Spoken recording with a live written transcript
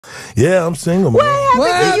Yeah, I'm single, man.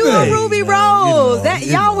 What happened to you and Ruby Rose?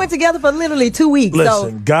 Y'all went together for literally 2 weeks.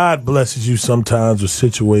 Listen, God blesses you sometimes with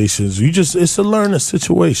situations. It's a learning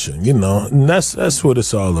situation, and that's what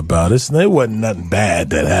it's all about. It wasn't nothing bad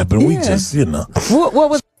that happened. We just, What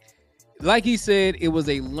was? Like he said, it was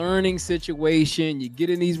a learning situation. You get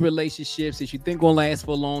in these relationships that you think gonna last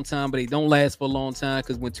for a long time, but they don't last for a long time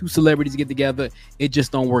because when two celebrities get together, it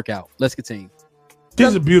just don't work out. Let's continue.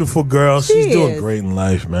 She's a beautiful girl. She's doing great in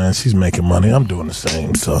life, man. She's making money. I'm doing the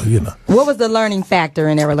same. So, What was the learning factor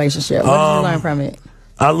in their relationship? What did you learn from it?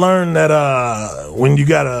 I learned that when you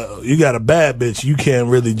got a bad bitch, you can't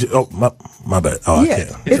really. My bad. Oh, I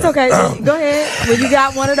can't. It's okay. Go ahead. When you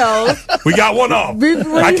got one of those, we got one off.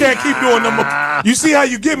 I can't keep doing them. You see how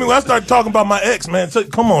you get me when I start talking about my ex, man? So,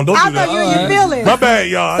 come on, don't do that. I know you feel it. My bad,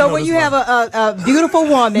 y'all. So when you have a beautiful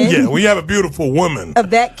woman, we have a beautiful woman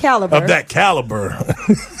of that caliber.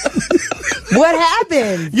 What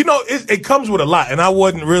happened? It comes with a lot, and I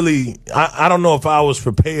wasn't really. I don't know if I was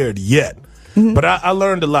prepared yet. Mm-hmm. But I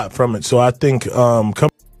learned a lot from it, so I think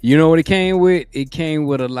you know what it came with? It came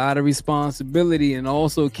with a lot of responsibility, and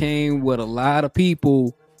also came with a lot of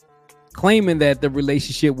people claiming that the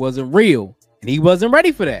relationship wasn't real, and he wasn't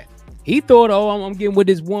ready for that. He thought, I'm getting with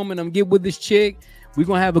this woman, I'm getting with this chick, we're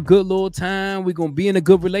gonna have a good little time, we're gonna be in a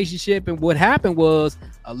good relationship. And what happened was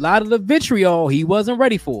a lot of the vitriol he wasn't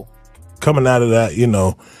ready for. Coming out of that,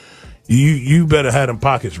 you better have them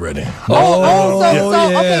pockets ready.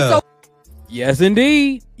 Okay, so Yes,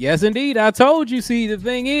 indeed. Yes, indeed. I told you. See, the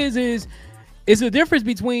thing is it's a difference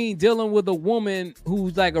between dealing with a woman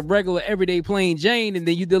who's like a regular, everyday plain Jane, and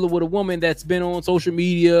then you dealing with a woman that's been on social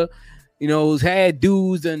media, who's had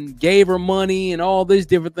dudes and gave her money and all these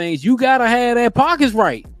different things. You gotta have that pockets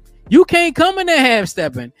right. You can't come in there half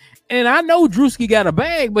stepping. And I know Druski got a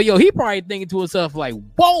bag, but he probably thinking to himself like,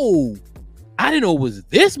 "Whoa, I didn't know it was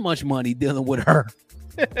this much money dealing with her."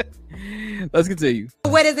 Let's continue.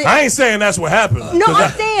 What is it? I ain't saying that's what happened. No, I'm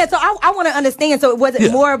saying. So I want to understand. So was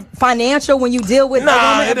it more financial when you deal with a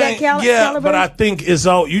woman of that caliber? Yeah, but I think it's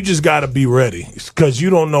all. You just got to be ready because you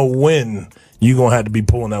don't know when you're going to have to be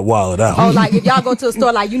pulling that wallet out. Oh, like if y'all go to a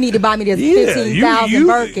store, like you need to buy me this 15,000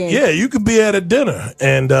 Birkin. Yeah, you could be at a dinner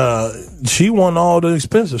and she want all the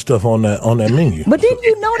expensive stuff on that menu. But didn't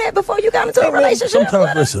you know that before you got into a relationship?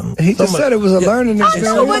 Sometimes, listen. He just said it was a learning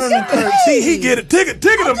experience. See, he get it. Tigger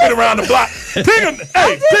done been around the block.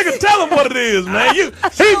 Tigger, tell him what it is, man.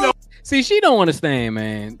 He know. See, she don't understand,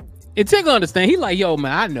 man. And Tigger understand. He like, yo,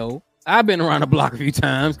 man, I know. I've been around the block a few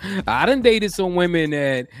times. I done dated some women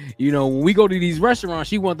that, when we go to these restaurants,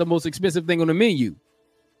 she want the most expensive thing on the menu.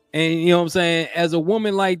 And you know what I'm saying? As a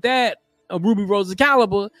woman like that, a Ruby Rose's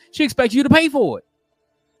caliber, she expects you to pay for it.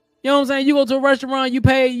 You know what I'm saying? You go to a restaurant, you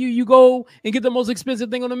pay, you go and get the most expensive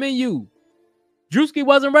thing on the menu. Druski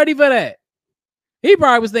wasn't ready for that. He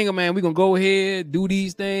probably was thinking, man, we're going to go ahead, do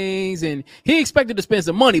these things. And he expected to spend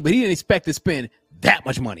some money, but he didn't expect to spend that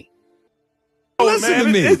much money. Listen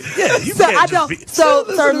to me. So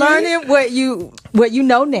learning what you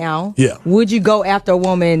know now. Yeah. Would you go after a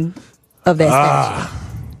woman of that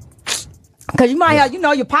stature? Because you might have,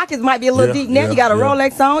 your pockets might be a little deep now. You got a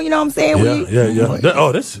Rolex on. You know what I'm saying?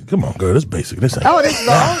 Yeah. Come on, girl. This basic. This ain't. This is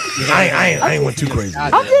all. I ain't went too crazy.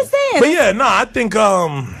 I'm just saying. But I think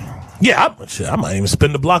I might even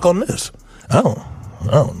spend the block on this. I don't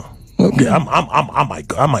know. Okay. Yeah,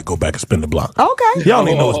 I might go back and spin the block. Okay. Y'all don't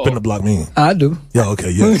even know what spin the block means. I do. Yeah, okay,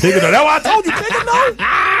 yeah. That's why I told you,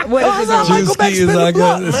 nigga, no. What is it? I might go back and spin the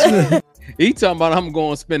block, man. He talking about I'm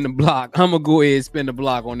going to spin the block. I'm going to go ahead and spin the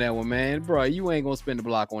block on that one, man. Bro, you ain't going to spin the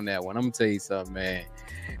block on that one. I'm going to tell you something, man.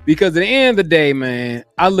 Because at the end of the day, man,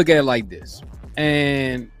 I look at it like this.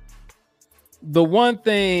 And the one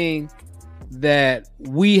thing that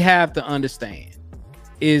we have to understand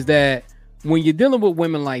is that when you're dealing with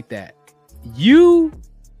women like that, you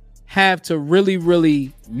have to really,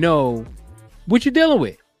 really know what you're dealing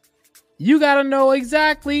with. You got to know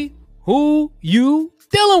exactly who you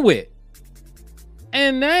dealing with.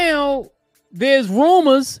 And now there's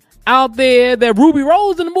rumors out there that Ruby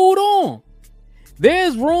Rose in the mood on.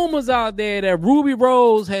 There's rumors out there that Ruby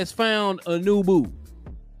Rose has found a new boo.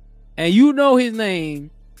 And you know his name.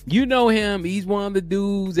 You know him. He's one of the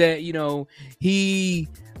dudes that, he...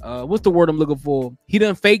 what's the word I'm looking for? He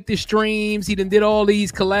done faked the streams. He done did all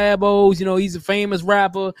these collabos. He's a famous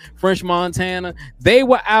rapper, French Montana. They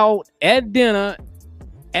were out at dinner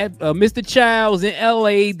at Mr. Child's in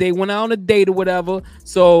LA. They went out on a date or whatever.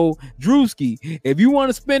 So, Druski, if you want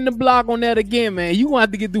to spin the block on that again, man, you gonna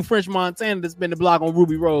have to get through French Montana to spin the block on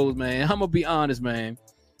Ruby Rose, man. I'm gonna be honest, man.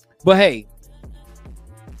 But hey,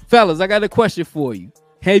 fellas, I got a question for you.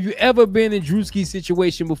 Have you ever been in Druski's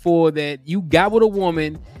situation before that you got with a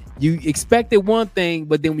woman, you expected one thing,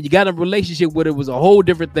 but then when you got in a relationship with it was a whole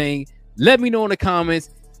different thing? Let me know in the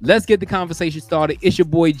comments. Let's get the conversation started. It's your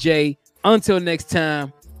boy Jay. Until next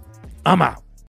time, I'm out.